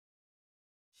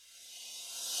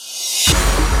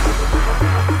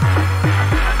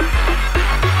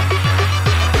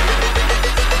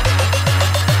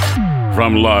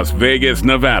From Las Vegas,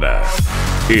 Nevada,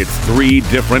 it's Three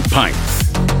Different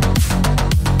Pints.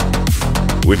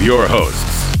 With your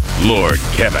hosts, Lord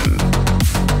Kevin,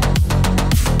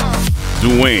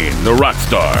 Dwayne the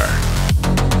Rockstar,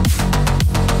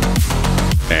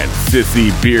 and Sissy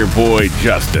Beer Boy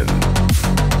Justin.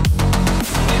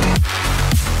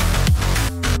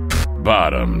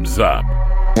 Bottoms up.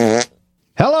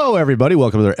 Hello, everybody.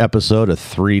 Welcome to another episode of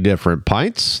Three Different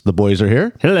Pints. The boys are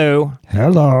here. Hello.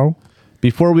 Hello.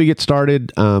 Before we get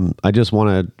started, I just want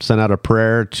to send out a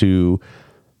prayer to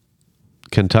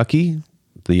Kentucky,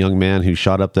 the young man who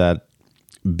shot up that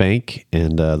bank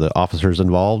and the officers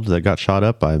involved that got shot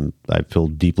up. I feel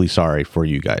deeply sorry for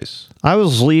you guys. I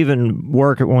was leaving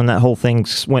work when that whole thing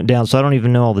went down, so I don't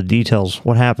even know all the details.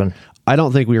 What happened? I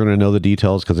don't think we're going to know the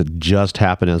details because it just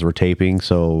happened as we're taping,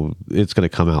 so it's going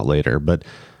to come out later. But,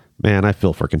 man, I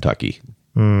feel for Kentucky,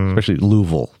 especially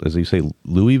Louisville. As you say,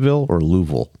 Louisville or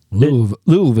Louisville?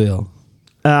 Louisville.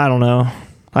 I don't know.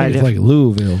 It's like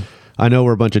Louisville. I know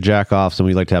we're a bunch of jack-offs and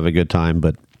we like to have a good time,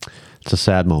 but it's a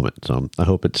sad moment, so I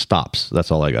hope it stops.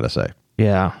 That's all I got to say.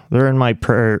 Yeah, they're in my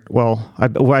prayer. Well,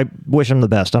 I wish them the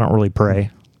best. I don't really pray,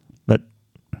 but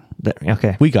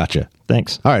okay. We got you.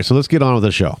 Thanks. All right, so let's get on with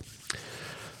the show.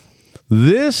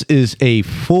 This is a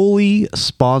fully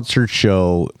sponsored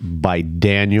show by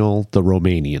Daniel the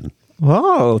Romanian.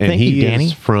 Oh, And thank you, Danny.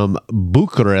 Is from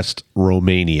Bucharest,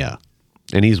 Romania.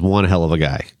 And he's one hell of a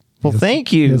guy. Well,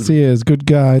 thank you. Yes, he is. Good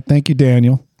guy. Thank you,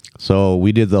 Daniel. So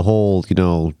we did the whole,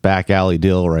 back alley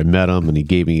deal where I met him and he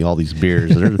gave me all these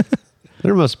beers.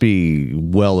 There must be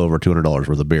well over $200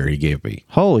 worth of beer he gave me.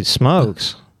 Holy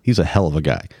smokes. He's a hell of a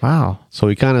guy. Wow. So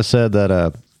he kind of said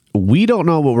that we don't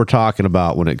know what we're talking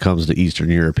about when it comes to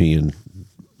Eastern European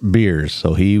beers.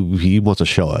 So he wants to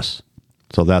show us.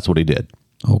 So that's what he did.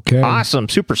 Okay. Awesome.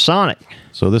 Supersonic.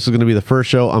 So this is going to be the first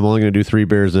show. I'm only going to do 3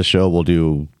 beers this show. We'll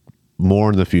do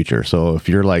more in the future. So if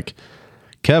you're like,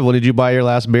 Kev, when did you buy your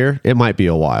last beer? It might be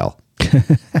a while.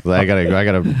 I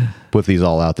gotta put these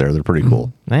all out there. They're pretty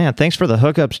cool. Man, thanks for the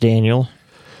hookups, Daniel.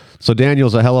 So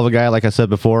Daniel's a hell of a guy. Like I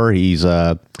said before, he used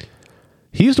to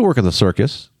work in the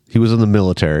circus. He was in the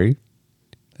military.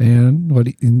 And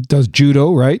he does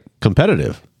judo, right?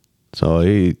 Competitive. So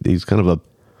he's kind of a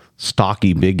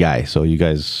stocky big guy. So you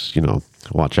guys,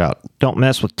 watch out. Don't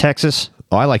mess with Texas.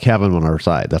 Oh, I like having him on our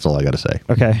side. That's all I got to say.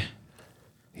 Okay.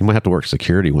 He might have to work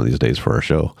security one of these days for our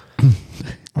show.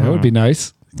 That would be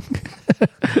nice.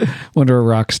 Wonder of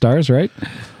rock stars, right?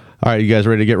 All right, you guys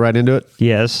ready to get right into it?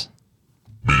 Yes.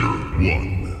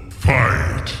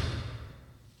 Fight.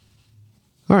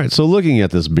 All right, so looking at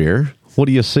this beer, what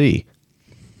do you see?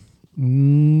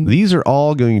 These are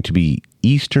all going to be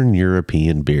Eastern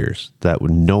European beers that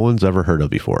no one's ever heard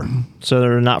of before. So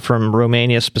they're not from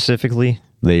Romania specifically?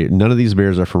 None of these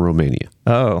beers are from Romania.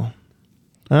 Oh.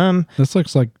 This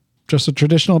looks like just a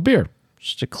traditional beer.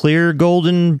 Just a clear,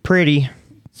 golden, pretty.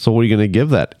 So what are you going to give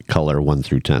that color 1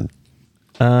 through 10?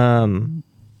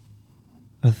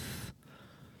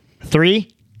 3?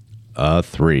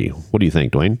 3. What do you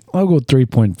think, Dwayne? I'll go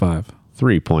 3.5.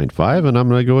 3.5, and I'm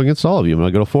going to go against all of you. I'm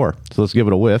going to go to 4. So let's give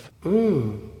it a whiff.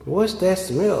 What's that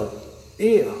smell?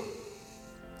 Ew.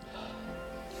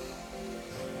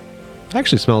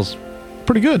 Actually smells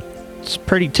pretty good. It's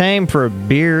pretty tame for a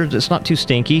beer. It's not too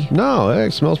stinky. No,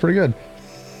 it smells pretty good.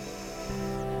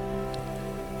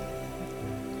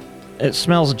 It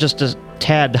smells just a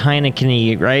tad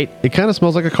Heineken-y, right? It kind of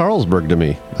smells like a Carlsberg to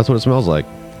me. That's what it smells like.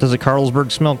 Does a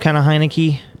Carlsberg smell kind of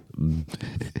Heineken-y?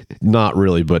 Not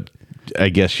really, but I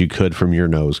guess you could from your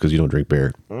nose because you don't drink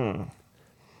beer.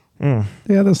 Yeah,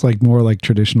 that's like more like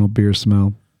traditional beer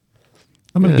smell.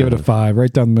 I'm going to give it a 5,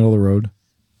 right down the middle of the road.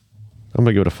 I'm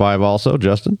going to give it a 5 also.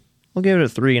 Justin? I'll give it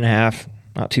a 3.5.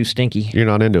 Not too stinky. You're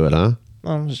not into it, huh?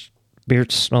 Beer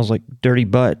smells like dirty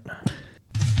butt.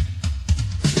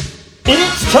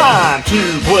 It's time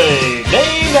to play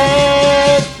Name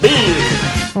That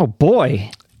Beer. Oh,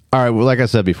 boy. All right, well, like I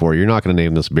said before, you're not going to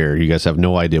name this beer. You guys have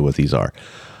no idea what these are.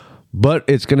 But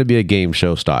it's going to be a game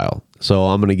show style. So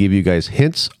I'm going to give you guys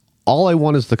hints. All I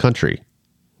want is the country.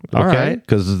 All okay? right.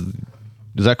 Because, is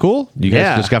that cool? You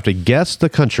guys just have to guess the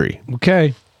country.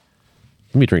 Okay.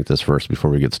 Let me drink this first before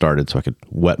we get started so I could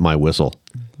wet my whistle.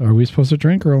 Are we supposed to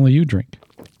drink or only you drink?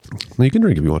 Well, you can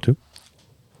drink if you want to.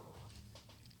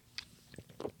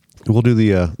 We'll do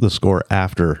the score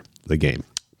after the game.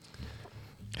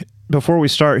 Before we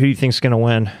start, who do you think's going to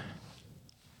win?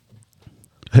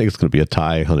 I think it's going to be a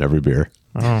tie on every beer.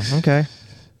 Oh, okay.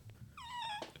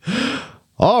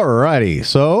 All righty.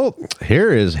 So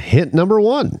here is hint number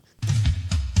 1.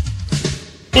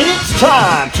 It's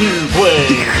time to play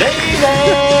Name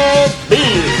That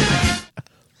Beer.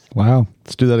 Wow.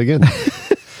 Let's do that again.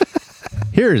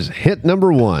 Here's hint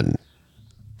number 1.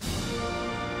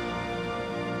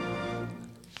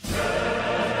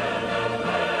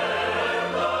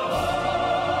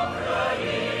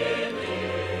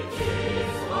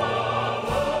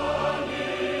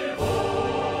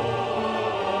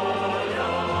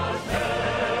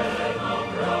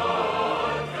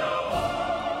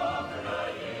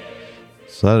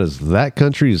 So that is that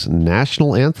country's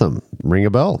national anthem. Ring a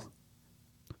bell.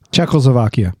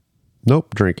 Czechoslovakia.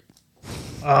 Nope, drink.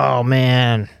 Oh,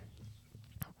 man.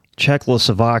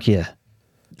 Czechoslovakia.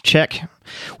 Czech.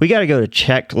 We got to go to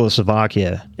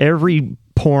Czechoslovakia. Every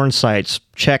porn sites,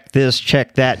 check this,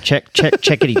 check that,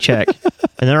 checkity check.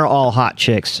 And they're all hot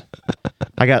chicks.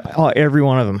 I got every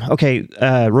one of them. Okay,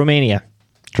 Romania.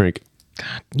 Drink.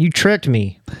 You tricked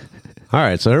me. All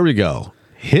right, so here we go.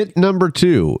 Hint number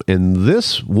 2, and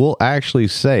this will actually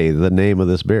say the name of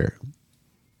this beer.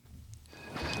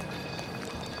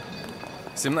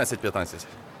 17-15.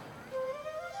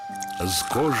 З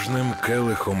кожним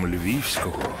келихом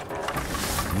львівського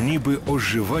ніби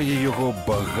оживає його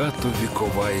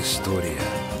багатовікова історія.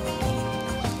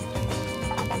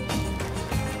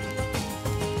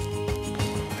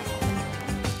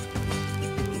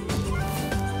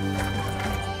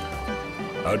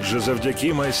 Адже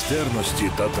завдяки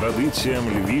майстерності та традиціям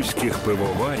львівських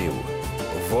пивоварів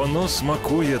воно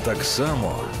смакує так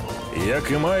само,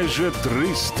 як і майже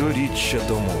 3 сторіччя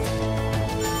тому.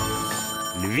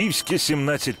 Львівське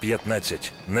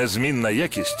 17-15. Незмінна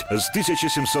якість з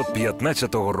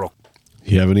 1715 року.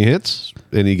 You have any hits?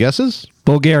 Any guesses?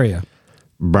 Bulgaria.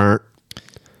 Burnt.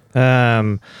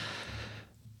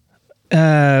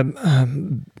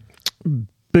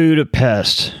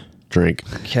 Budapest. Drink.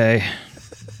 Okay.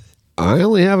 I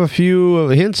only have a few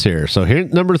hints here. So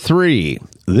hint number 3.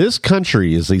 This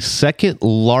country is the second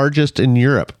largest in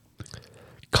Europe,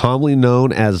 commonly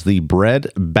known as the bread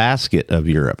basket of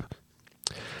Europe.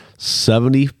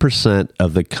 70%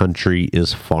 of the country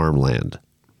is farmland.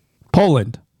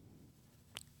 Poland.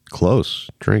 Close.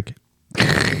 Drink.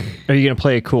 Are you going to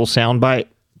play a cool soundbite?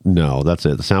 No, that's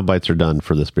it. The sound bites are done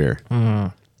for this beer.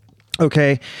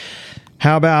 Okay.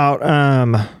 How about,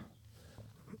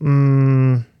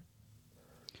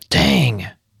 dang.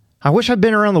 I wish I'd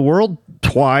been around the world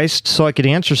twice so I could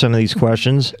answer some of these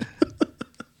questions.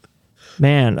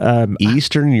 Man.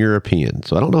 Eastern European.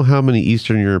 So I don't know how many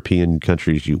Eastern European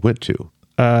countries you went to.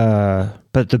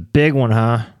 But the big one,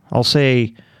 huh? I'll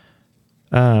say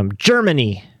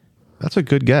Germany. That's a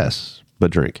good guess, but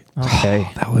drink. Okay.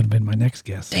 That would have been my next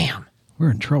guess. Damn.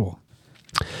 We're in trouble.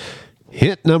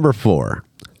 Hint number 4.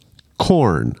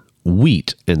 Corn,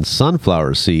 wheat, and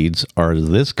sunflower seeds are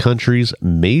this country's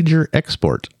major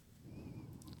export.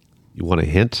 You want a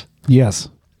hint? Yes.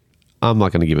 I'm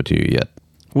not going to give it to you yet.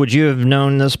 Would you have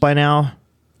known this by now?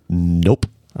 Nope.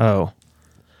 Oh.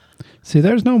 See,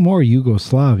 there's no more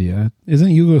Yugoslavia. Isn't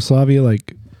Yugoslavia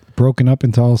like broken up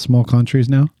into all small countries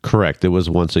now? Correct. It was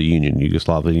once a union,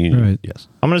 Yugoslavia Union. Right. Yes.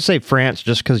 I'm going to say France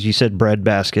just because you said bread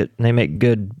basket. And they make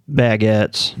good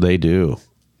baguettes. They do.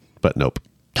 But nope.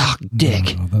 Oh,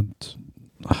 dick. No, that's...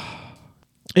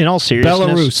 In all seriousness.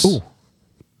 Belarus. Ooh.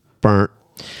 Burnt.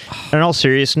 In all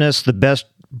seriousness, the best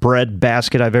bread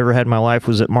basket I've ever had in my life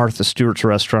was at Martha Stewart's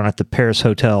restaurant at the Paris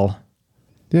Hotel.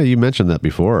 Yeah, you mentioned that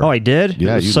before. Oh, I did?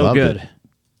 Yeah, it was you so loved good. it.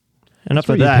 Enough That's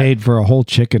what of you that. paid for a whole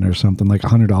chicken or something, like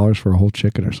 $100 for a whole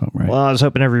chicken or something, right? Well, I was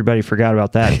hoping everybody forgot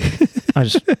about that.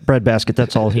 Bread basket,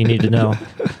 that's all you need to know.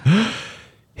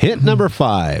 Hint number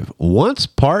 5. Once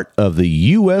part of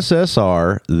the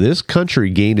USSR, this country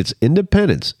gained its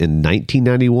independence in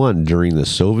 1991 during the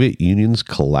Soviet Union's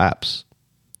collapse.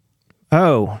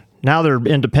 Oh, now their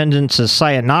independence is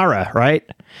sayonara, right?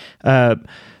 God,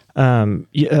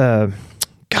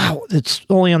 it's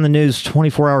only on the news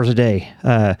 24 hours a day.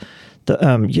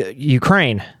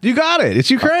 Ukraine. You got it.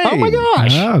 It's Ukraine. Oh my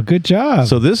gosh. Oh, good job.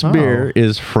 So this beer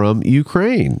is from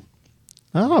Ukraine.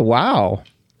 Oh, wow.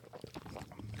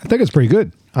 I think it's pretty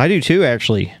good. I do too,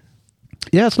 actually.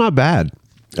 Yeah, it's not bad.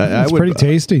 It's pretty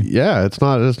tasty. Yeah, it's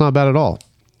not bad at all.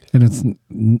 And it's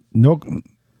no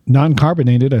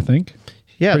non-carbonated, I think.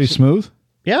 Yeah. Pretty smooth.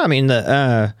 Yeah, I mean,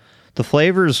 the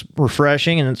flavor's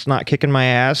refreshing and it's not kicking my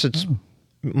ass. It's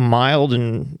mild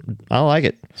and I like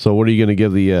it. So what are you going to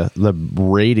give the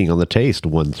rating on the taste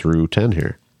 1 through 10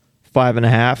 here?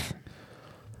 5.5.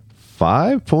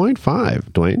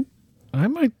 5.5, Dwayne. I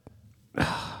might,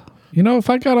 if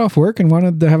I got off work and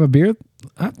wanted to have a beer,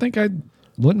 I think I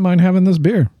wouldn't mind having this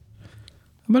beer.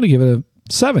 I'm going to give it a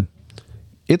 7.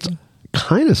 It's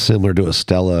kind of similar to a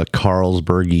Stella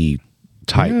Carlsberg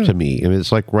type to me. I mean,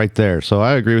 it's like right there. So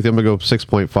I agree with you. I'm going to go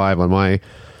 6.5 on my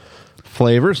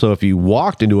flavor. So if you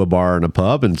walked into a bar and a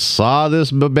pub and saw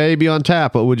this baby on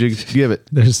tap, what would you give it?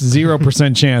 There's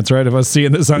 0% chance, right, of us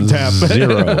seeing this on tap.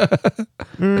 0.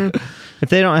 If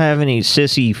they don't have any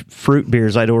sissy fruit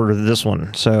beers, I'd order this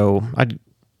one. So I'd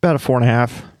about a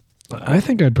 4.5. I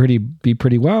think I'd be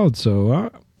pretty wild, so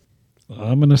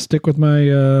I'm going to stick with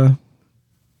my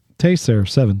taste there,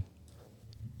 7.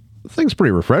 The thing's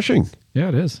pretty refreshing. Yeah,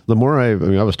 it is. The more I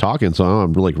was talking, so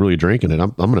I'm really drinking it.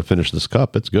 I'm going to finish this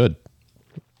cup. It's good.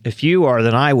 If you are,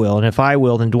 then I will. And if I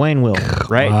will, then Dwayne will.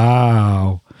 Right?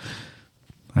 Wow.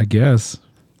 I guess.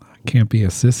 I can't be a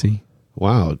sissy.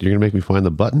 Wow. You're going to make me find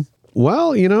the button?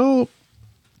 Well,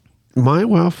 my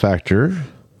wow factor,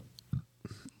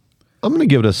 I'm going to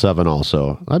give it a 7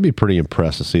 also. I'd be pretty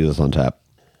impressed to see this on tap.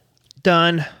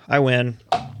 Done. I win.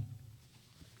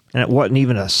 And it wasn't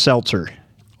even a seltzer.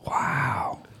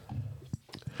 Wow.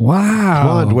 Come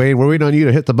on, Dwayne. We're waiting on you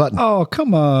to hit the button. Oh,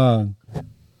 come on.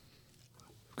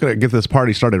 Gotta get this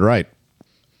party started right.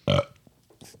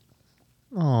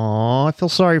 Aw, I feel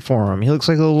sorry for him. He looks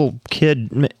like a little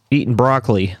kid eating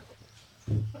broccoli.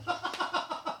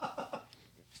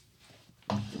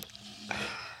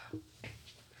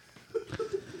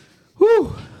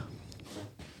 Whew.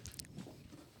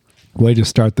 Way to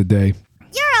start the day.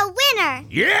 You're a winner.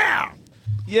 Yeah!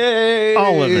 Yay!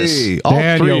 All of us. All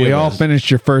Daniel, three we of all us.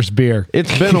 finished your first beer.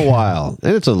 It's been a while,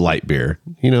 and it's a light beer.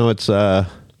 It's here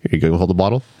you go, hold the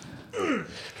bottle.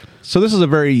 So this is a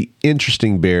very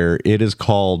interesting beer. It is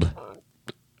called,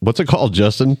 what's it called,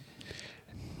 Justin?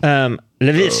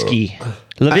 Levitsky.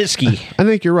 I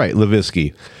think you're right,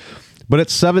 Levisky. But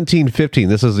it's 1715.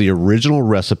 This is the original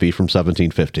recipe from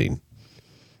 1715.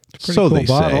 So cool they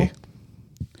bottle. say.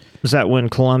 Was that when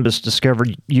Columbus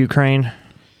discovered Ukraine? I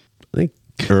think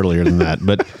earlier than that,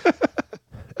 but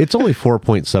it's only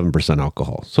 4.7%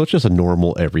 alcohol. So it's just a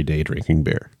normal everyday drinking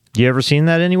beer. You ever seen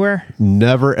that anywhere?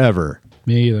 Never, ever.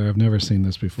 Me either. I've never seen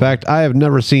this In before. fact, I have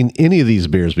never seen any of these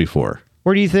beers before.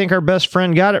 Where do you think our best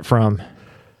friend got it from?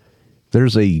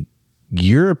 There's a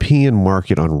European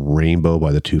market on Rainbow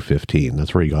by the 215.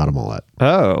 That's where he got them all at.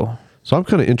 Oh, So I'm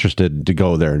kind of interested to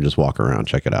go there and just walk around,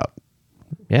 check it out.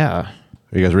 yeah.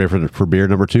 Are you guys ready for beer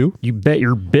number 2? You bet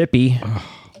your bippy.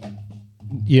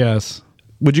 Yes.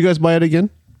 Would you guys buy it again?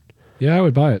 Yeah, I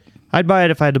would buy it. I'd buy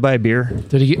it if I had to buy a beer.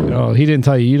 Did he? He didn't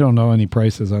tell you. You don't know any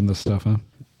prices on this stuff, huh?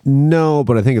 No,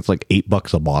 but I think it's like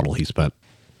 $8 a bottle he spent.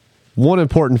 One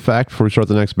important fact before we start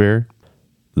the next beer,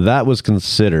 that was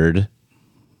considered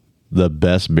the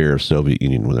best beer of Soviet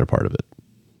Union when they're part of it.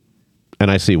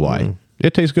 And I see why.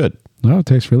 It tastes good. No, it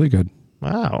tastes really good.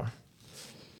 Wow.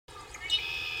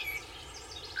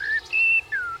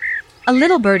 A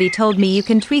little birdie told me you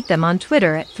can tweet them on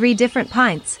Twitter at 3 different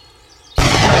pints.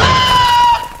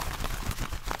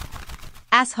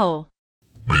 Asshole.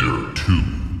 All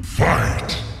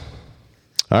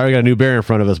right, we got a new beer in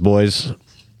front of us, boys.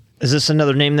 Is this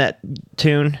another Name That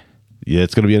tune? Yeah,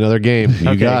 it's going to be another game. You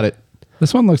Okay. got it.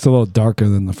 This one looks a little darker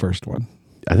than the first one.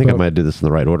 I think I But- might do this in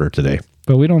the right order today.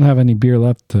 But we don't have any beer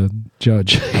left to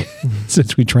judge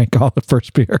since we drank all the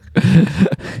first beer.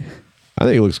 I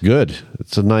think it looks good.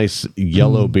 It's a nice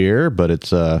yellow beer, but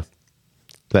it's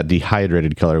that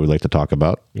dehydrated color we like to talk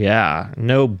about. Yeah.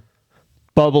 No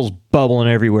bubbles bubbling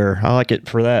everywhere. I like it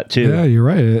for that, too. Yeah, you're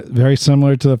right. Very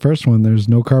similar to the first one. There's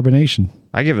no carbonation.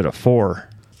 I give it a 4.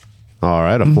 All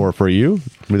right, a 4 for you.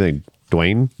 What do you think,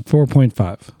 Dwayne?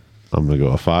 4.5. I'm going to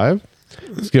go a 5.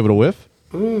 Let's give it a whiff.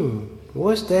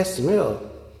 What's that smell?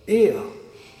 Ew.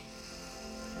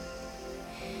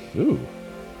 Ooh.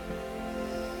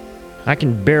 I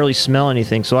can barely smell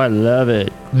anything, so I love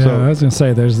it. Yeah, So- I was going to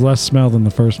say there's less smell than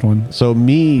the first one. So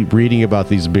me reading about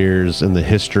these beers and the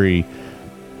history,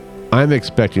 I'm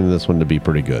expecting this one to be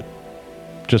pretty good.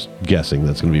 Just guessing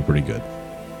that's going to be pretty good.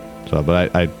 So,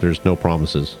 but I there's no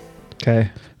promises. Okay.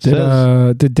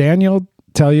 Did Daniel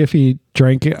tell you if he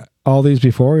drank all these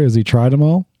before? Has he tried them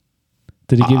all?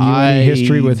 Did he give you any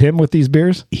history with him with these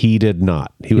beers? He did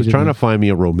not. He was did trying not. to find me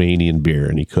a Romanian beer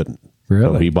and he couldn't.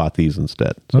 Really? So he bought these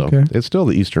instead. So Okay. it's still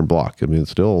the Eastern Bloc. I mean,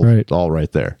 it's still Right. all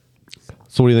right there.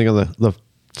 So what do you think of the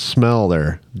smell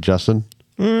there, Justin?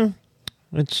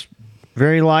 It's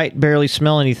very light, barely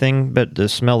smell anything, but the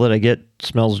smell that I get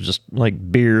smells just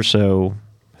like beer, so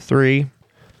 3.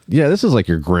 Yeah, this is like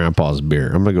your grandpa's beer.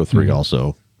 I'm going to go 3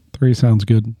 also. 3 sounds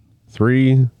good.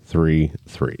 3, 3,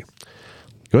 3.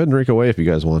 Go ahead and drink away if you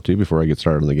guys want to before I get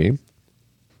started on the game.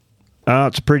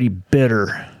 It's pretty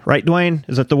bitter. Right, Dwayne?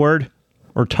 Is that the word?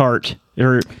 Or tart?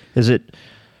 Or is it...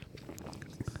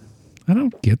 I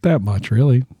don't get that much,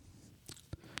 really.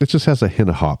 It just has a hint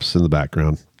of hops in the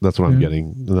background. That's what I'm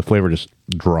getting. And the flavor just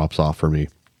drops off for me.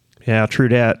 Yeah, true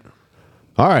dat.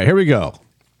 All right, here we go.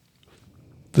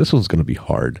 This one's going to be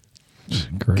hard.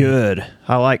 Great. Good.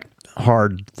 I like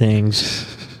hard things.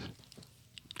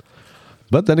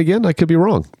 But then again, I could be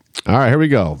wrong. All right, here we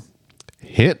go.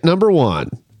 Hint number 1.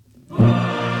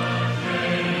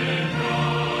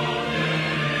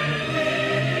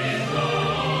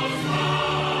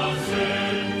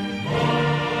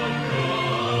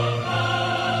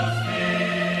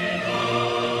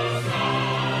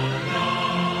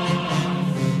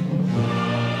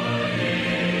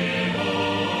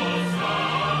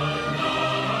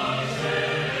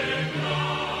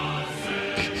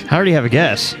 I already have a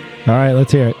guess. All right,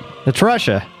 let's hear it. It's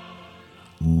Russia.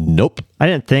 Nope. I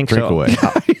didn't think Drink so. away.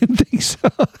 I didn't think so.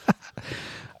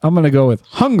 I'm going to go with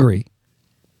Hungary.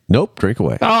 Nope. Drink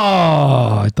away. Oh,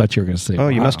 I thought you were going to say. Oh,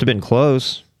 you wow. must have been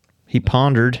close. He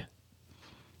pondered.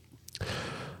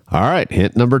 All right,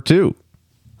 hint number 2.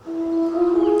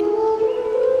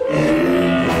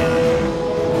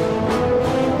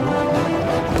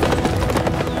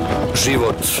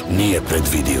 Život nije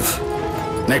predvidiv.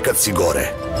 Nekad si gore.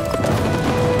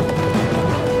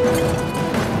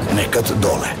 Nekad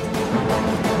dole.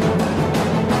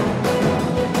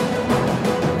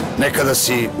 Nekada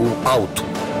si u autu.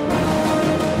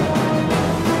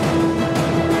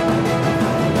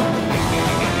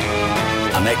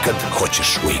 A nekad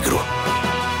hoćeš u igru.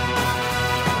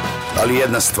 Ali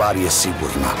jedna stvar je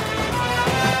sigurna.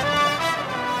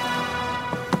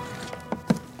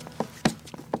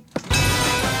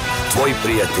 Tvoji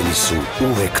prijatelji su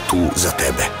uvek tu za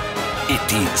tebe. I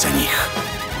ti za njih.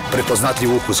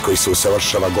 Prepoznatljiv ukus koji se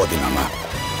usavršava godinama.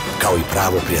 Kao i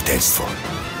pravo prijateljstvo.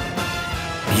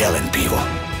 Jelen pivo.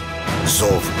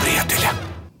 Zov prijatelja.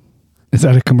 Is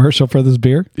that a commercial for this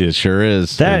beer? It sure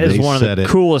is. That And is they one of said the it.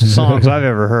 coolest songs I've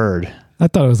ever heard. I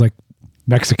thought it was like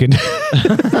Mexican. No,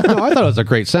 I thought it was a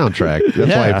great soundtrack.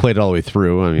 That's why I Yeah. played it all the way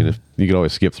through. I mean, if, you could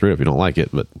always skip through it if you don't like it.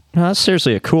 But No, that's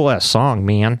seriously a cool ass song,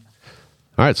 man.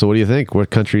 all right, so what do you think? What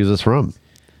country is this from?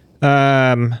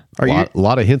 Are you? A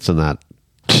lot of hints in that.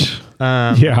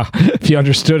 Yeah, if you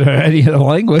understood any of the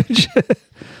language.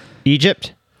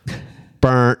 Egypt?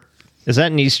 Burnt. Is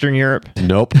that in Eastern Europe?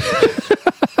 Nope.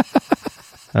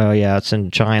 Oh yeah, it's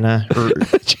in China or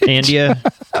India.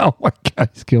 Oh my God,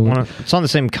 he's killing me. It's on the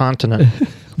same continent.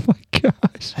 Oh my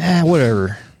gosh.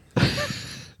 Whatever.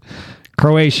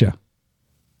 Croatia.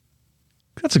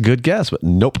 That's a good guess, but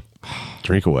nope.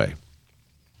 Drink away.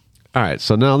 All right,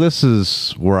 so now this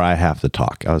is where I have to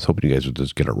talk. I was hoping you guys would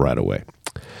just get it right away.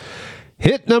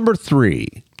 Hit number 3.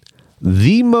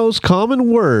 The most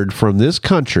common word from this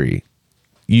country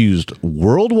used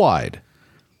worldwide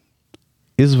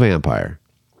is vampire.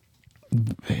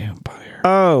 Vampire.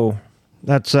 Oh,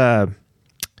 that's well,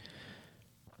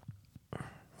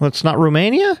 it's not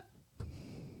Romania.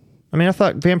 I mean, I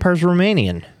thought vampires were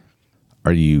Romanian.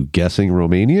 Are you guessing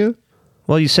Romania?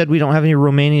 Well, you said we don't have any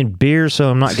Romanian beer, so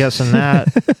I'm not guessing that.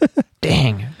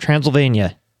 Dang,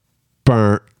 Transylvania.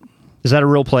 Burnt. Is that a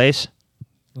real place?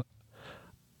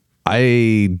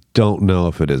 I don't know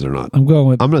if it is or not. I'm going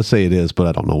with I'm going to say it is, but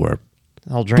I don't know where.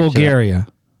 I'll drink to that. Bulgaria.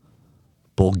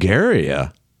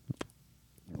 Bulgaria?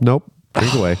 Nope.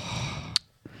 Drink away.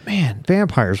 Man,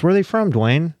 vampires. Where are they from,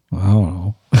 Dwayne? I don't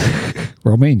know.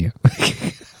 Romania.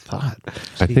 Thought.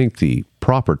 I think the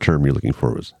proper term you're looking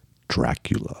for was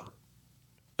Dracula.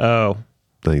 Oh.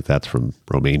 I think that's from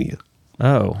Romania.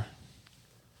 Oh.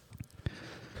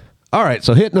 All right,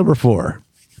 so hit number 4.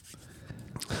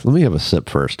 Let me have a sip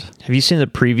first. Have you seen the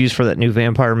previews for that new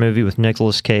vampire movie with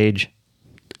Nicolas Cage?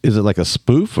 Is it like a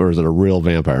spoof or is it a real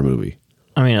vampire movie?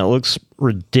 I mean, it looks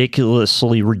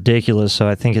ridiculously ridiculous, so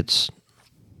I think it's...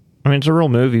 I mean, it's a real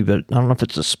movie, but I don't know if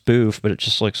it's a spoof, but it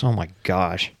just looks... Oh, my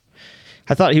gosh.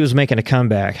 I thought he was making a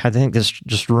comeback. I think this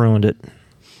just ruined it.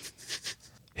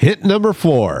 Hit number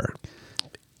 4.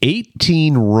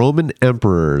 18 Roman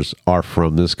emperors are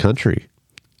from this country,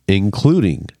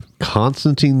 including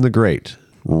Constantine the Great,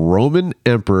 Roman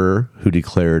emperor who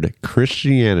declared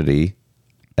Christianity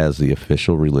as the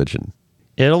official religion.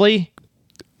 Italy?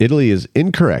 Italy is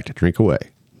incorrect. Drink away.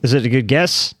 Is it a good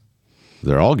guess?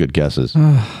 They're all good guesses.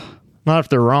 Not if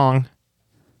they're wrong.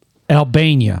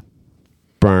 Albania.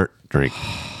 Burnt. Drink.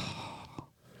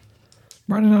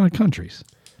 Running out of countries.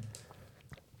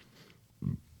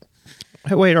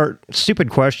 Hey, wait, stupid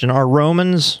question. Are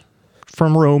Romans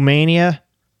from Romania?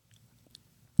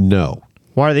 No,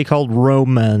 Why are they called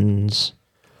Romans?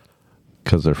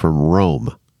 because they're from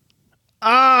Rome.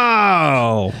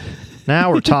 Oh!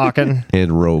 Now we're talking.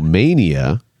 And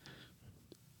Romania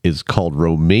is called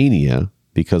Romania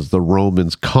because the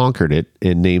Romans conquered it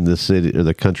and named the city or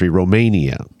the country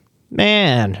Romania.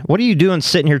 Man, what are you doing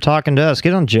sitting here talking to us?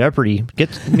 Get on Jeopardy. Get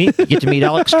to meet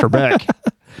Alex Trebek.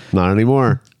 Not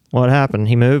anymore. What happened?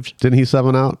 He moved? Didn't he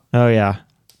 7 out? Oh, yeah.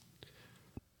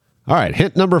 All right,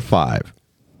 hint number 5.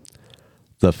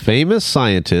 The famous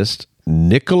scientist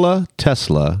Nikola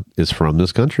Tesla is from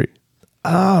this country.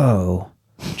 Oh.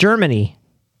 Germany.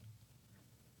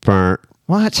 Burnt.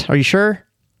 What? Are you sure?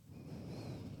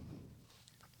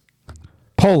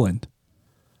 Poland.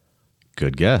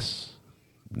 Good guess.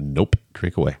 Nope.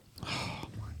 Drink away. Oh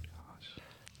my gosh.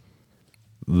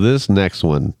 This next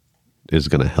one is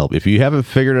going to help. If you haven't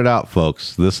figured it out,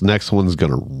 folks, this next one's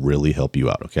going to really help you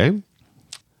out, okay?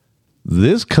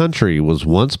 This country was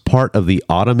once part of the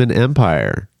Ottoman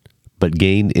Empire, but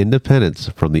gained independence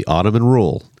from the Ottoman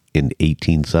rule in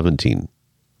 1817.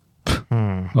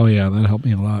 Oh, yeah, that helped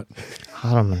me a lot.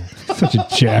 Ottoman. Such a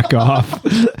jack off.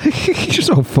 You're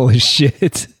so full of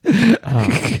shit.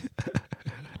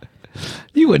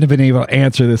 You wouldn't have been able to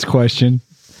answer this question.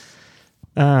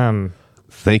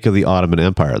 Think of the Ottoman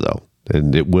Empire, though,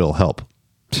 and it will help.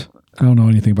 I don't know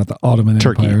anything about the Ottoman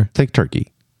Turkey. Empire. Think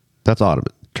Turkey. That's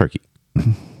Ottoman. Turkey.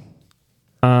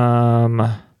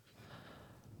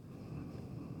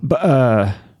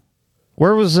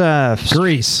 Where was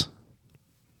Greece.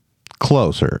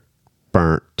 Closer.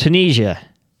 Burnt. Tunisia?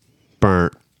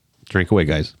 Burnt. Drink away,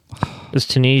 guys. Is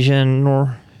Tunisia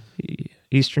in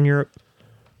Eastern Europe?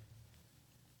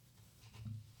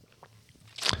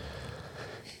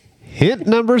 Hint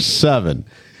number 7.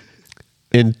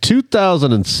 In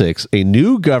 2006, a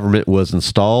new government was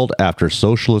installed after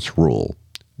socialist rule.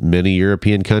 Many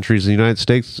European countries in the United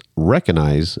States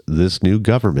recognize this new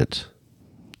government.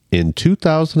 In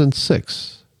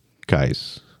 2006,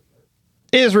 guys.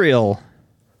 Israel.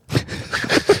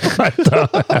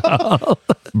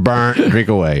 Burnt. Drink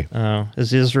away. Oh,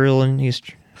 is Israel in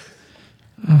Eastern?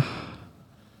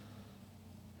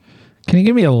 Can you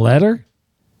give me a letter?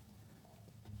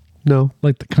 No.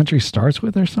 Like the country starts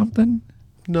with or something?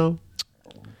 No.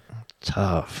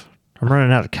 Tough. I'm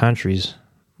running out of countries.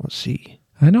 Let's see.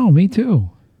 I know, me too.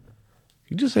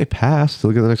 You just say pass to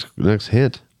look at the next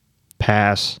hint.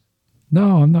 Pass.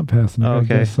 No, I'm not passing. I Okay.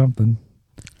 guess something.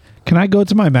 Can I go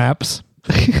to my maps?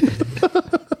 What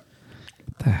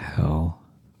the hell?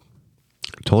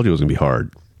 I told you it was going to be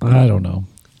hard. I don't know.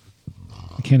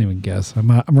 I can't even guess.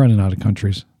 I'm running out of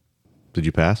countries. Did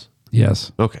you pass?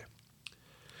 Yes. Okay.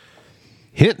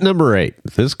 Hint number 8.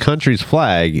 This country's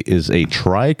flag is a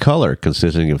tricolor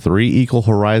consisting of 3 equal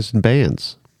horizon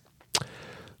bands.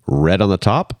 Red on the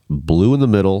top, blue in the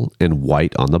middle, and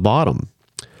white on the bottom.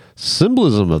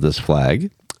 Symbolism of this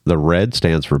flag: the red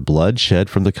stands for blood shed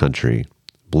from the country.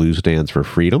 Blue stands for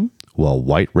freedom, while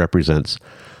white represents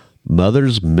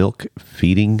mother's milk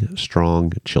feeding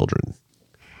strong children.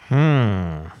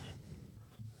 That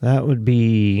would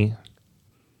be...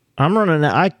 I'm running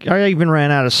out. I even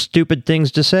ran out of stupid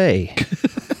things to say.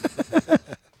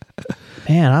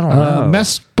 Man, I don't know.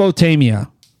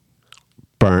 Mesopotamia.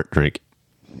 Burnt. Drink.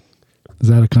 Is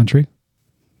that a country?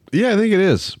 Yeah, I think it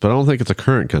is, but I don't think it's a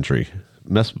current country.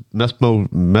 Mesopotamia?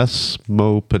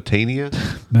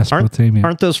 Mesopotamia.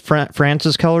 Aren't those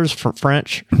France's colors for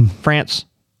French? France?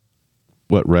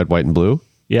 What, red, white, and blue?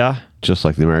 Yeah. Just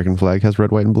like the American flag has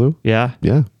red, white, and blue? Yeah.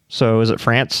 Yeah. So is it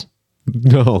France?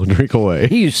 No, drink away.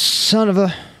 You son of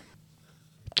a...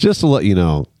 Just to let you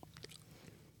know,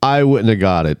 I wouldn't have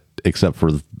got it except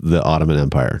for the Ottoman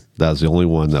Empire. That's the only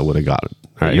one that would have got it.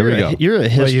 All right, here we go. You're a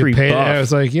history buff. I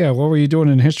was like, yeah, what were you doing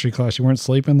in history class? You weren't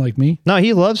sleeping like me? No,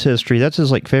 he loves history. That's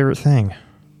his favorite thing.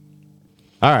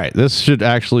 All right, this should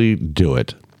actually do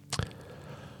it.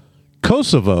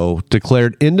 Kosovo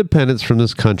declared independence from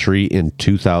this country in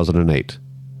 2008.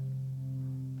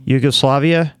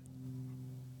 Yugoslavia?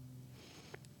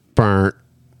 Burnt.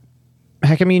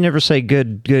 How come you never say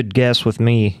good guess with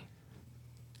me?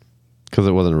 Because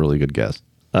it wasn't a really good guess.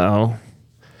 Oh.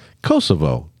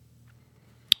 Kosovo.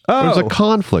 Oh. There's a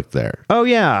conflict there. Oh,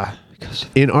 yeah.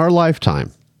 In our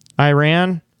lifetime.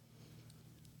 Iran?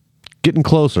 Getting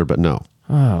closer, but no.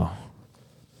 Oh.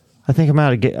 I think I'm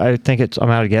out of I'm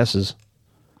out of guesses.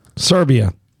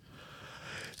 Serbia.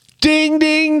 Ding,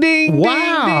 ding, ding,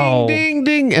 Wow. ding, ding,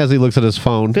 ding, ding, as he looks at his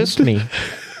phone. Pissed me.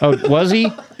 Oh, was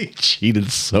he? He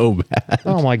cheated so bad.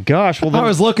 Oh, my gosh. Well, then, I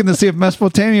was looking to see if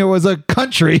Mesopotamia was a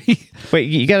country. wait,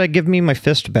 you got to give me my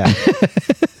fist back.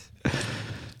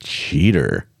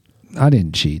 Cheater. I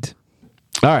didn't cheat.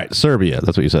 All right, Serbia.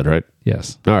 That's what you said, right?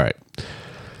 Yes. All right.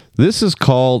 This is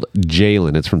called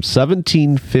Jalen. It's from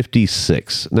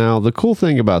 1756. Now, the cool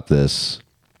thing about this,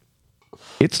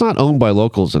 it's not owned by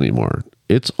locals anymore.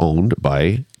 It's owned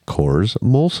by Coors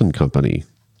Molson Company,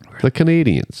 the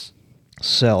Canadians.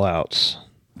 Sellouts.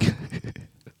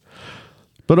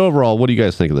 But overall, what do you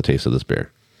guys think of the taste of this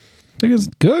beer? I think it's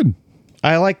good.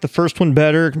 I like the first one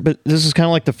better, but this is kind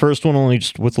of like the first one, only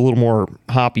just with a little more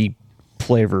hoppy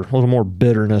flavor, a little more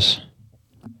bitterness.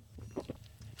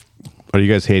 Are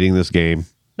you guys hating this game?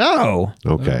 No.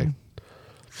 Okay.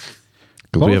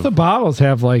 'Cause Both we have- the bottles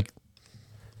have like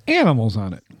animals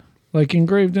on it, like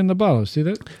engraved in the bottle. See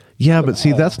that? Yeah, but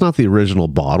see, that's not the original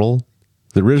bottle.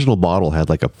 The original bottle had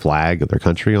like a flag of their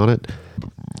country on it.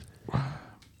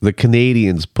 The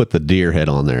Canadians put the deer head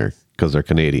on there because they're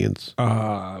Canadians.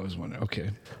 I was wondering.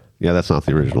 Okay. Yeah, that's not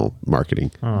the original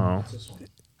marketing. Oh.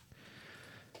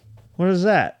 What is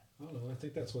that? I don't know. I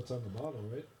think that's what's on the bottle,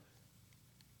 right?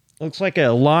 Looks like a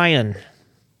lion.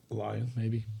 Lion,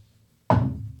 maybe.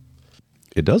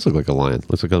 It does look like a lion.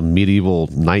 Looks like a medieval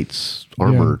knight's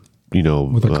armor, you know.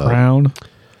 With a crown.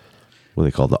 What do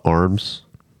they call the arms?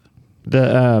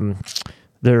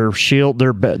 Their shield,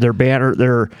 their banner,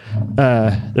 their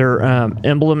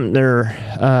emblem,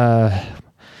 their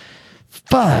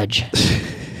fudge.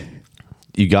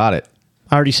 You got it.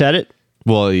 I already said it.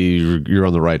 Well, you're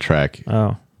on the right track.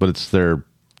 Oh, But it's their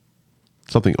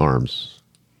something arms.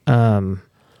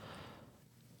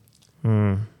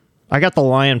 I got the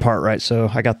lion part right, so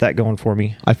I got that going for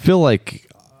me. I feel like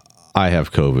I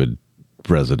have COVID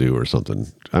residue or something.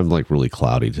 I'm like really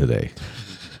cloudy today.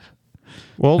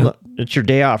 Well, it's your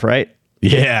day off, right?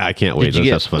 Yeah, I can't wait.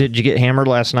 That's fun. Did you get hammered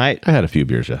last night? I had a few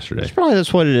beers yesterday. Probably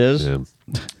that's what it is. Yeah.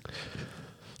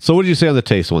 So what did you say on the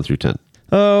taste, 1 through 10?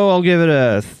 Oh, I'll give it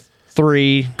a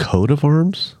 3. Coat of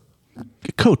arms?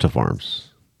 Coat of arms.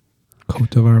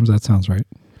 Coat of arms. That sounds right.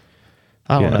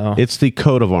 I don't know. It's the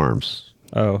coat of arms.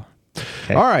 Oh.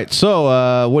 Okay. All right.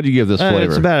 So what do you give this flavor?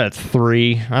 It's about a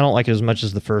 3. I don't like it as much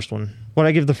as the first one. What did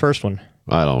I give the first one?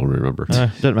 I don't remember.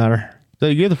 Doesn't matter. So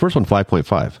you gave the first one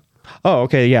 5.5. Oh,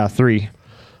 okay. Yeah, 3. What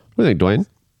do you think, Dwayne?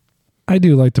 I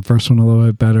do like the first one a little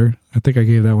bit better. I think I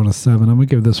gave that one a 7. I'm going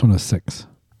to give this one a 6.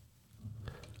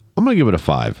 I'm going to give it a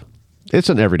 5. It's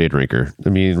an everyday drinker. I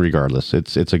mean, regardless,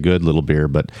 it's a good little beer,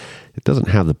 but it doesn't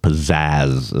have the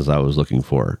pizzazz as I was looking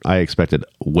for. I expected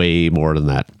way more than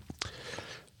that.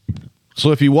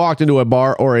 So if you walked into a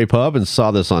bar or a pub and saw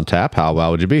this on tap, how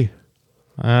loud would you be?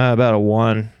 About a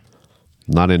 1.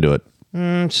 Not into it.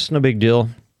 It's just no big deal.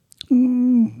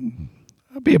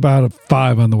 I'd be about a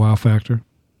 5 on the wow factor.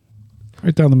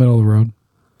 Right down the middle of the road.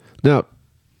 Now,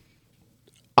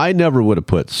 I never would have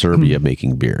put Serbia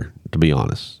making beer, to be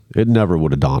honest. It never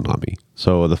would have dawned on me.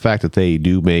 So the fact that they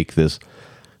do make this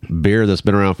beer that's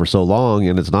been around for so long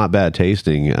and it's not bad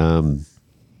tasting, I'm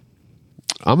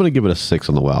going to give it a 6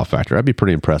 on the wow factor. I'd be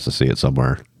pretty impressed to see it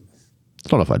somewhere. I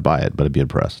don't know if I'd buy it, but I'd be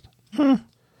impressed.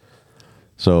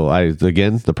 So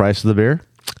again, the price of the beer,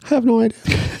 I have no idea.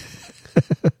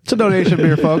 It's a donation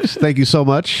beer, folks. Thank you so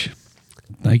much.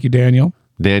 Thank you, Daniel.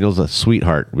 Daniel's a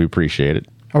sweetheart. We appreciate it.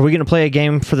 Are we going to play a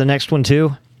game for the next one,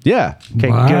 too? Yeah. Okay,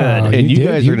 Wow, good. And you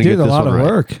guys are gonna did get a this lot one of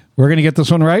right. work. We're going to get this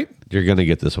one right? You're going to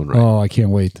get this one right. Oh, I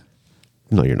can't wait.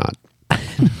 No, you're not.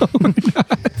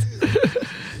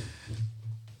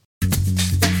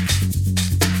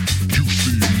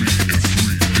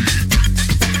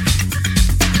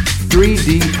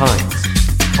 3D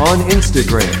Pints on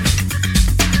Instagram.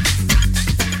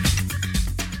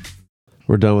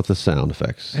 We're done with the sound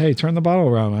effects. Hey, turn the bottle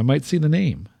around. I might see the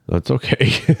name. That's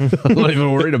okay. I'm not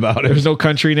even worried about it. There's no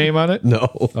country name on it? No.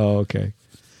 Oh, okay.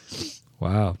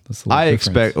 Wow. That's a I little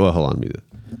expect. different. Well, hold on.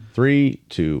 3,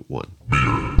 2,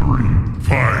 1.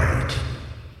 Fight.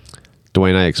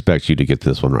 Dwayne, I expect you to get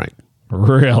this one right.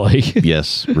 Really?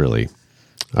 Yes, really.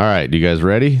 All right. You guys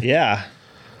ready? Yeah.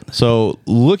 So,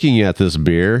 looking at this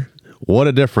beer, what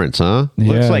a difference, huh?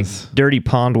 Looks Yes. like dirty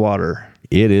pond water.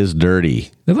 It is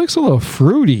dirty. It looks a little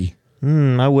fruity.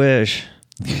 I wish.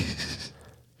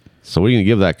 So, what are you going to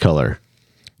give that color?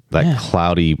 That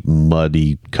cloudy,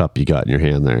 muddy cup you got in your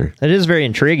hand there. That is very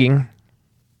intriguing.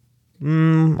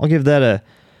 I'll give that a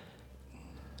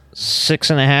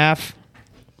 6.5.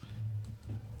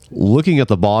 Looking at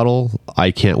the bottle,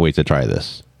 I can't wait to try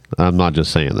this. I'm not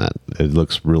just saying that. It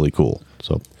looks really cool.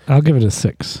 So, I'll give it a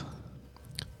 6.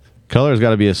 color's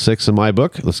got to be a 6 in my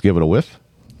book. Let's give it a whiff.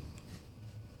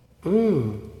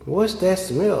 What's that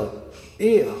smell?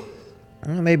 Ew.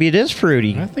 Maybe it is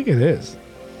fruity. I think it is.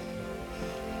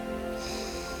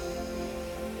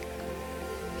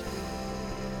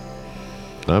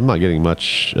 I'm not getting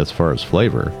much as far as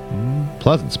flavor.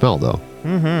 Pleasant smell, though.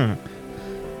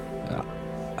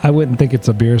 I wouldn't think it's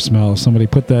a beer smell. If somebody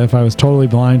put that, if I was totally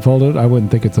blindfolded, I wouldn't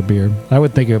think it's a beer. I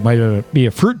would think it might be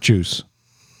a fruit juice.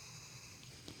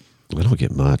 I don't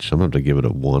get much. I'm going to have to give it a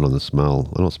 1 on the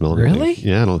smell. I don't smell anything. Really?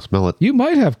 Yeah, I don't smell it. You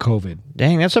might have COVID.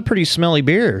 Dang, that's a pretty smelly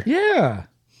beer. Yeah.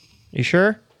 You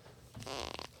sure?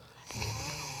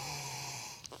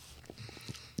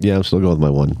 Yeah, I'm still going with my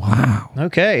 1. Wow.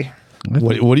 Okay.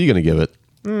 What are you going to give it?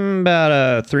 About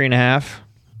a 3.5.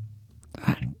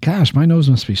 Gosh, my nose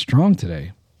must be strong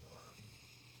today.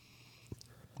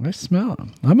 I smell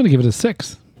them. I'm going to give it a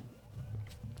 6.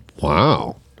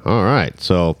 Wow. All right.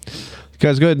 So, you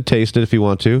guys go ahead and taste it if you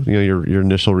want to. You know, your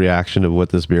initial reaction of what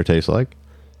this beer tastes like.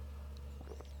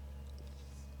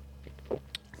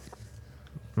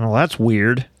 Well, that's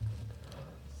weird.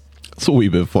 It's a wee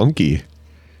bit funky.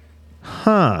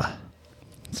 Huh.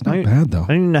 It's not bad, though. I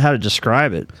don't even know how to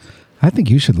describe it. I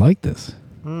think you should like this.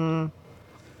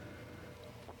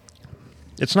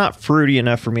 It's not fruity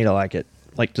enough for me to like it.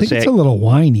 Like I to think say, it's a little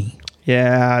whiny.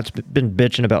 yeah, it's been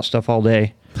bitching about stuff all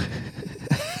day.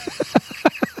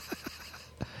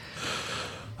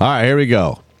 All right, here we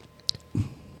go.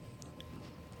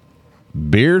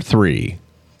 Beer 3.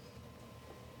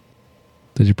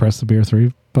 Did you press the beer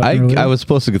 3 button earlier? I was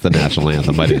supposed to get the national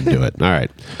anthem. I didn't do it. All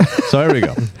right. So here we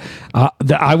go.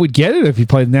 I would get it if you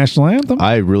played the national anthem.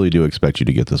 I really do expect you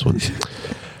to get this one.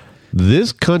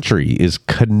 This country is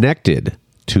connected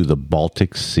to the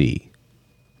Baltic Sea.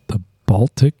 The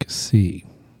Baltic Sea.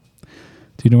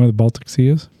 Do you know where the Baltic Sea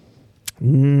is?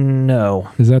 No.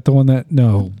 Is that the one that...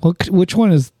 No. Which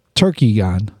one is Turkey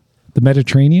on? The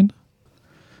Mediterranean?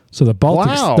 So the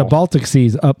Baltic Sea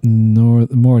is up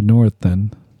north, more north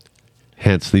than...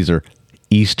 Hence, these are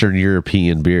Eastern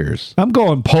European beers. I'm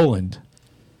going Poland.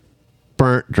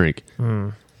 Burnt drink.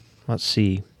 Let's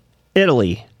see.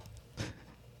 Italy.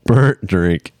 Burnt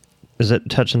drink. Is it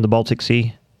touching the Baltic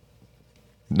Sea?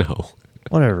 No.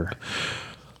 Whatever.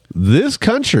 This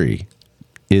country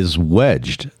is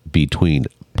wedged between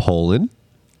Poland,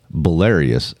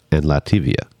 Belarus, and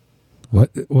Latvia. What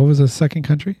was the second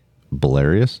country?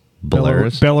 Belarus?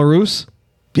 Belarus?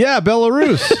 Yeah,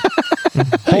 Belarus.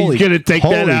 He's going to take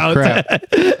that out. Crap.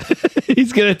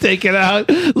 He's going to take it out.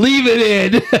 Leave it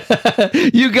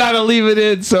in. You got to leave it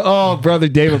in. So, oh, Brother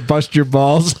David, bust your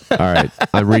balls. All right.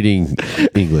 I'm reading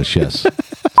English, yes.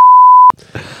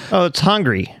 Oh, it's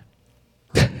Hungary.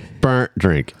 Burnt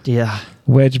drink. Yeah.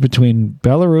 Wedge between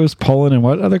Belarus, Poland, and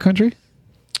what other country?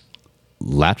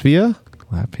 Latvia?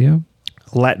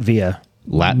 Latvia.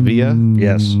 Latvia?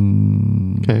 Yes.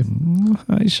 Okay.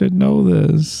 I should know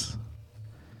this.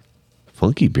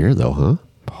 Funky beer, though, huh?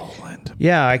 Poland.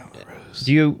 Yeah.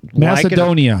 Do you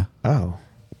Macedonia. Like it? Oh.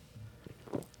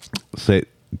 Say,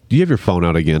 do you have your phone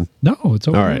out again? No, it's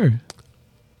over All right. there.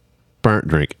 Burnt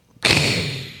drink.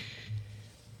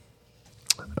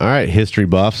 All right, history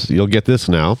buffs, you'll get this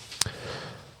now.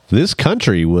 This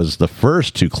country was the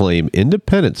first to claim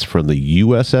independence from the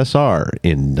USSR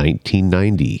in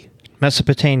 1990.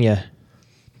 Mesopotamia.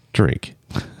 Drink.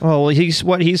 Oh, well,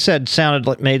 what he said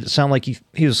made it sound like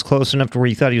he was close enough to where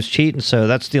he thought he was cheating. So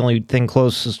that's the only thing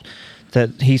closest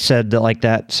that he said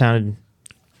that sounded.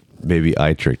 Maybe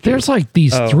I tricked you. There's like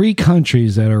these 3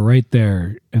 countries that are right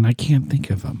there, and I can't think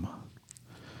of them.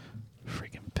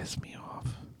 Freaking piss me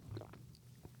off.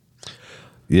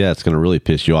 Yeah, it's going to really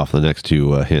piss you off the next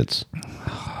 2 hints.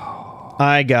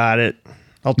 I got it.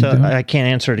 I'll tell. I can't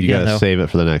answer it You again, got to though. save it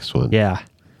for the next one. Yeah.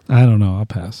 I don't know. I'll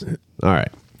pass. All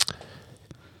right.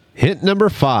 Hint number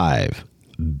 5.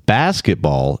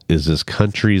 Basketball is this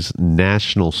country's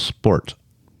national sport.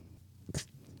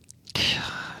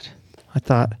 God. I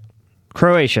thought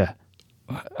Croatia.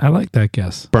 I like that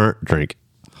guess. Burnt drink.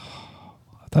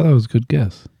 I thought that was a good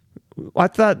guess. I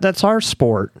thought that's our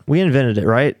sport. We invented it,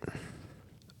 right?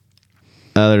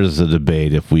 There's a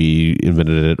debate if we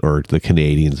invented it or the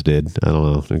Canadians did. I don't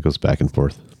know. It goes back and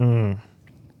forth. Man,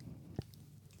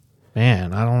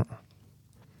 I don't.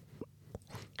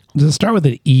 Does it start with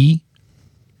an E?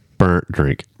 Burnt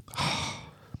drink.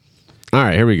 All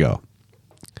right, here we go.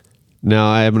 Now,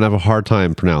 I'm going to have a hard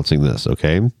time pronouncing this,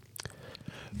 okay?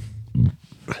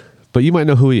 But you might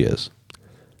know who he is.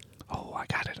 Oh, I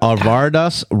got it.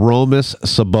 Arvydas Romas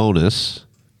Sabonis,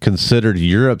 considered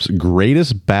Europe's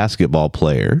greatest basketball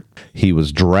player. He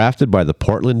was drafted by the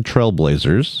Portland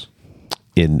Trailblazers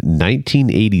in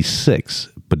 1986,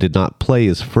 but did not play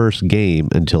his first game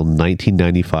until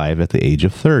 1995 at the age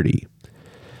of 30.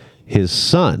 His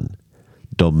son,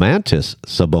 Domantas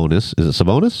Sabonis, is it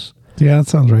Sabonis? Yeah, that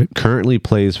sounds right. Currently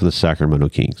plays for the Sacramento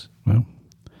Kings. Well,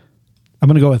 I'm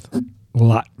going to go with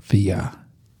Latvia.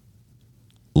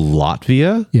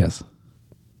 Latvia? Yes.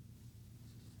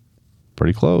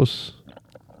 Pretty close.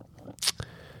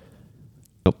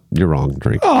 Oh, you're wrong,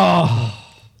 Drink. Oh.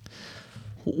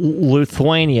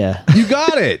 Lithuania. You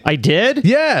got it. I did?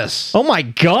 Yes. Oh my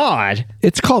God.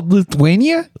 It's called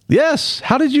Lithuania? Yes.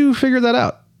 How did you figure that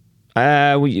out?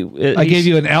 I gave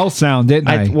you an L sound, didn't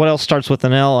I? What else starts with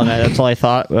an L? And that's all I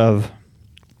thought of.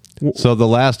 So the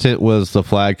last hint was the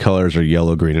flag colors are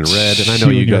yellow, green, and red. And I know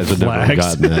you guys have never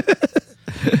gotten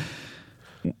that.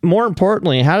 More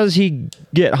importantly, how does he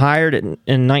get hired in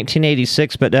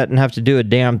 1986 but doesn't have to do a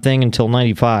damn thing until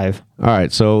 95? All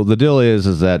right. So the deal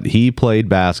is that he played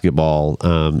basketball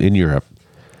in Europe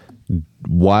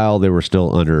while they were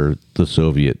still under the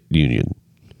Soviet Union.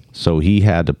 So he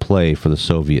had to play for the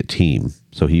Soviet team.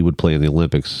 So he would play in the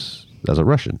Olympics as a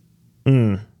Russian.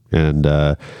 And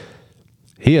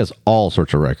he has all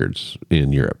sorts of records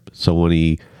in Europe. So when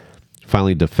he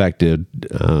finally defected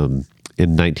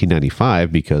in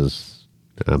 1995, because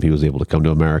he was able to come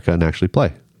to America and actually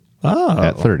play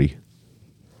at 30.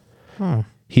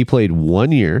 He played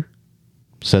 1 year,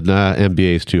 said, nah,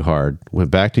 NBA is too hard,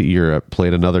 went back to Europe,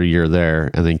 played another year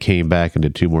there, and then came back and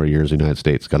did 2 more years in the United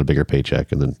States, got a bigger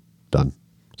paycheck, and then done.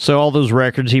 So all those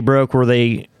records he broke, were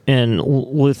they in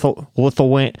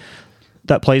Lithuania,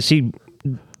 that place he,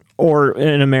 or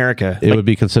in America? It would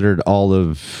be considered all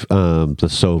of the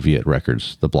Soviet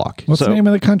records, the Bloc. What's the name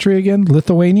of the country again?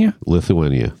 Lithuania?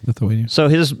 Lithuania. So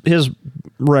his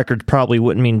record probably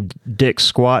wouldn't mean dick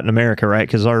squat in America, right?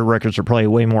 Because our records are probably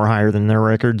way more higher than their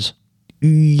records.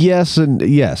 Yes and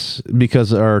yes,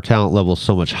 because our talent level is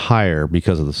so much higher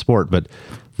because of the sport. But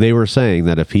they were saying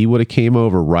that if he would have came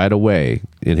over right away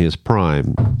in his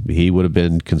prime, he would have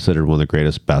been considered one of the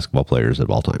greatest basketball players of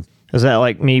all time. Is that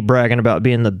like me bragging about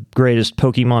being the greatest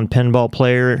Pokemon pinball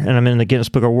player and I'm in the Guinness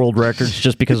Book of World Records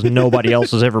just because nobody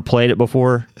else has ever played it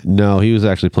before? No, he was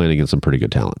actually playing against some pretty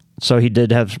good talent. So he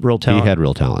did have real talent? He had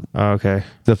real talent. Oh, okay.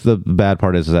 The bad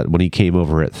part is that when he came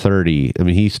over at 30, I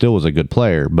mean, he still was a good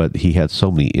player, but he had so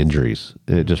many injuries.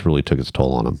 It just really took its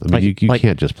toll on him. I mean, you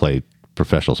can't just play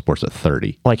professional sports at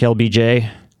 30. Like LBJ?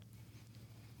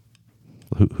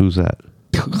 Who's that?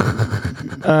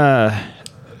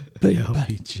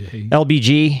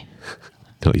 LBG?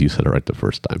 No, you said it right the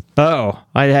first time. Oh,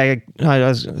 I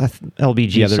was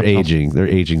LBG. Yeah, they're aging. They're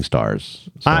aging stars.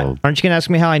 So aren't you going to ask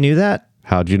me how I knew that?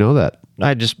 How'd you know that?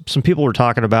 Some people were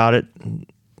talking about it,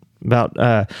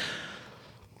 about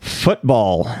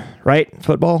football, right?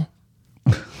 Football?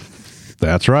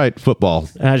 That's right, football.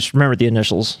 And I just remembered the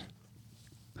initials.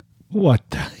 What?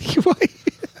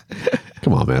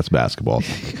 Come on, man, it's basketball.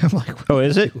 I'm like, oh,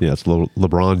 is it? Yeah, it's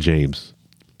LeBron James.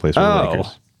 Plays for the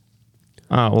Lakers.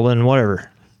 Oh, well then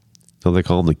whatever. So they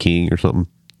call him the king or something?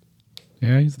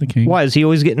 Yeah, he's the king. Why, is he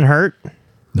always getting hurt?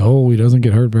 No, he doesn't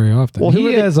get hurt very often. Well,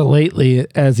 he has lately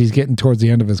as he's getting towards the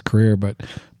end of his career, but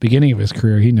beginning of his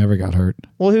career, he never got hurt.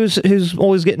 Well, who's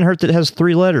always getting hurt that has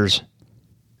 3 letters?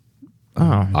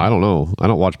 Oh. I don't know. I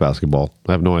don't watch basketball.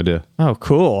 I have no idea. Oh,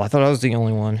 cool. I thought I was the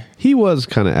only one. He was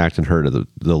kind of acting hurt at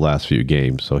the last few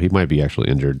games, so he might be actually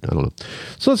injured. I don't know.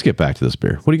 So let's get back to this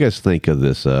beer. What do you guys think of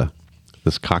this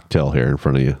this cocktail here in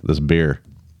front of you, this beer?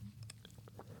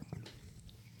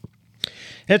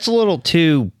 It's a little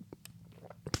too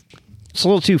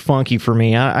funky for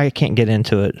me. I can't get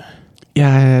into it.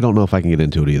 Yeah, I don't know if I can get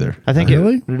into it either. I think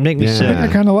Really? it would make me sick. I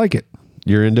kind of like it.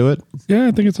 You're into it? Yeah,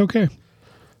 I think it's okay.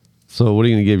 So what are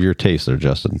you going to give your taste there,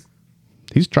 Justin?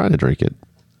 He's trying to drink it.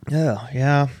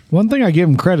 Yeah. One thing I give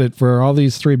him credit for all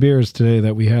these 3 beers today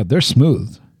that we had, they're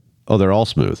smooth. Oh, they're all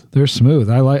smooth. They're smooth.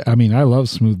 I love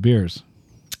smooth beers.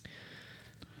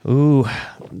 Ooh,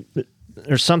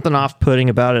 there's something off-putting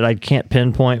about it. I can't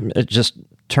pinpoint. It just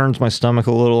turns my stomach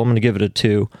a little. I'm going to give it a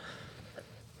 2.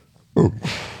 I'm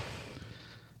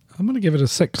going to give it a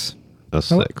 6. A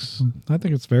 6. I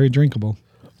think it's very drinkable.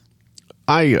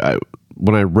 I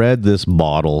when I read this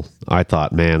bottle, I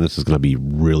thought, man, this is going to be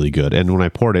really good. And when I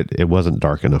poured it, it wasn't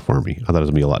dark enough for me. I thought it was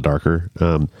going to be a lot darker.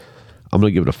 I'm going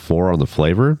to give it a 4 on the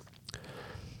flavor.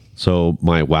 So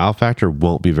my wow factor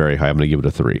won't be very high. I'm going to give it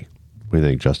a 3. What do you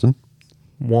think, Justin?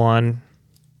 1.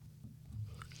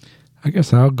 I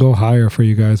guess I'll go higher for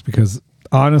you guys because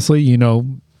honestly,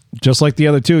 just like the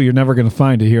other 2, you're never going to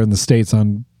find it here in the States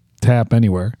on tap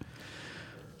anywhere.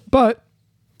 But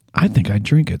I think I'd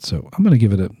drink it, so I'm going to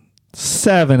give it a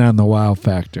 7 on the wow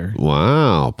factor.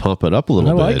 Wow, pump it up a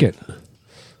little bit. I like it.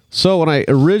 So when I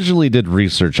originally did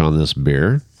research on this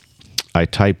beer, I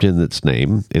typed in its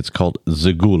name. It's called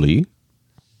Zaguli.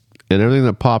 And everything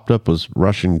that popped up was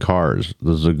Russian cars,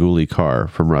 the Zaguli car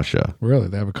from Russia. Really?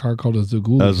 They have a car called a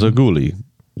Zaguli? A Zaguli,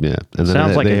 yeah. And then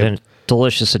sounds like a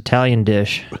delicious Italian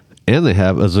dish. And they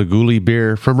have a Zaguli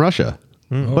beer from Russia.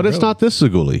 But it's not this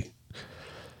Zaguli.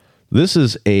 This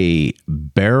is a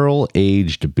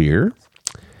barrel-aged beer.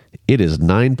 It is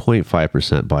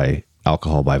 9.5% by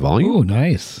alcohol by volume. Ooh,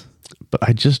 nice. But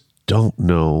I just don't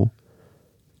know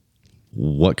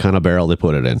what kind of barrel they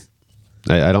put it in.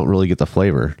 I don't really get the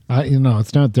flavor.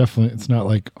 It's not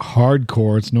like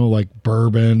hardcore. It's no like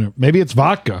bourbon. Or maybe it's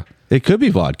vodka. It could be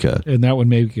vodka. And that would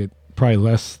make it probably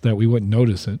less that we wouldn't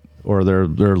notice it. Or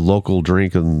their local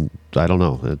drink, and I don't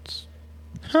know. It's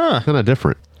kind of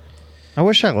different. I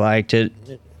wish I liked it.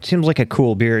 It seems like a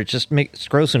cool beer. It's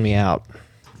grossing me out.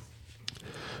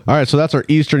 All right, so that's our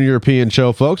Eastern European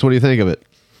show, folks. What do you think of it?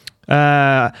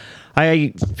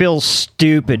 I feel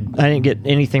stupid. I didn't get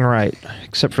anything right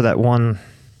except for that one.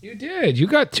 You did. You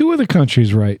got 2 of the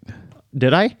countries right.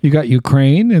 Did I? You got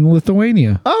Ukraine and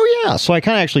Lithuania. Oh, yeah. So I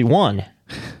kind of actually won.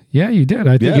 Yeah, you did.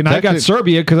 I think. Yeah, and I got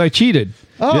Serbia because I cheated.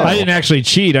 Oh. I didn't actually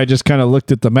cheat. I just kind of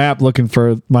looked at the map looking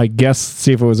for my guess,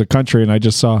 see if it was a country, and I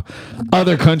just saw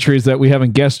other countries that we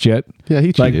haven't guessed yet. Yeah,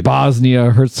 he cheated. Like Bosnia,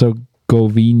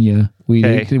 Herzegovina. We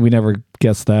never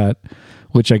guessed that,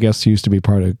 which I guess used to be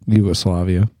part of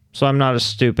Yugoslavia. So I'm not as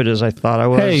stupid as I thought I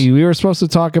was. Hey, we were supposed to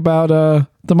talk about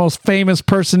the most famous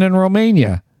person in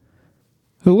Romania.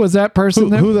 Who was that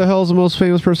person? Who the hell is the most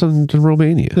famous person in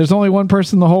Romania? There's only one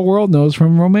person the whole world knows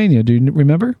from Romania. Do you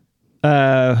remember?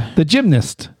 The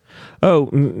gymnast. Oh,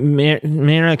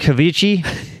 Mirnakovici?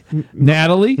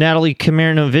 Natalie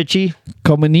Kamirnovici?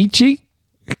 Komanici?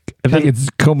 I think it's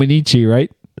Komanici,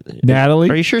 right?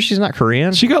 Natalie? Are you sure she's not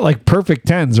Korean? She got like perfect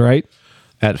 10s, right?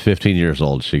 At 15 years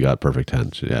old, she got perfect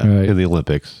 10s. Yeah, Right. in the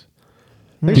Olympics.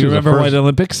 Do you remember why the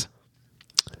Olympics?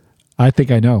 I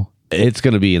think I know. It's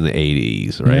going to be in the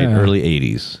 80s, right? Yeah. Early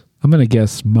 80s. I'm going to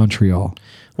guess Montreal.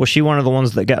 Was she one of the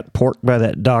ones that got porked by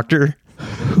that doctor?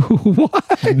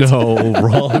 What? No,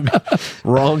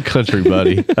 wrong country,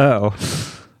 buddy. Oh.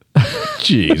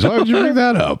 Jeez, why would you bring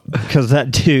that up? Because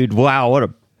that dude, wow, what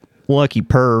a lucky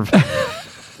perv.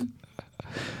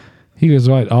 He was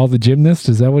what? All the gymnast?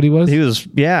 Is that what he was? He was,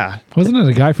 yeah. Wasn't it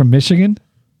a guy from Michigan?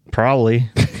 Probably.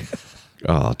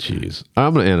 Oh, jeez.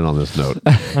 I'm going to end it on this note.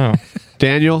 Oh.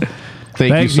 Daniel,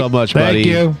 thank you so much, buddy. Thank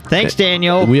you. Thanks,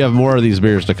 Daniel. We have more of these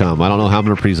beers to come. I don't know how I'm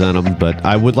going to present them, but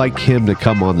I would like him to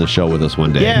come on the show with us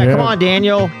one day. Yeah, come on,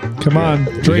 Daniel. Come on,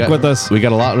 drink with us. We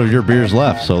got a lot of your beers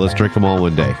left, so let's drink them all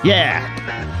one day.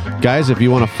 Yeah. Guys, if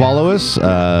you want to follow us,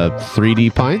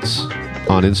 3D Pints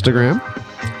on Instagram,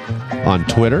 on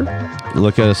Twitter.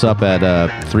 Look at us up at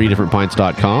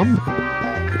 3differentpints.com.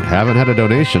 Haven't had a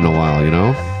donation in a while, you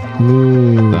know?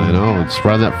 Ooh. I know. It's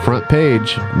right on that front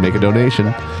page. Make a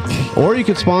donation. Or you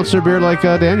could sponsor a beer like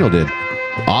Daniel did.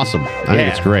 Awesome. I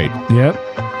think it's great. Yep.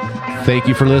 Thank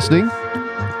you for listening.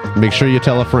 Make sure you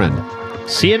tell a friend.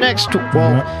 See you next.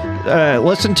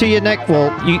 Listen to you next.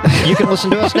 Well, you can listen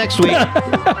to us next week.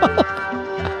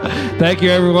 Thank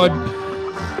you, everyone.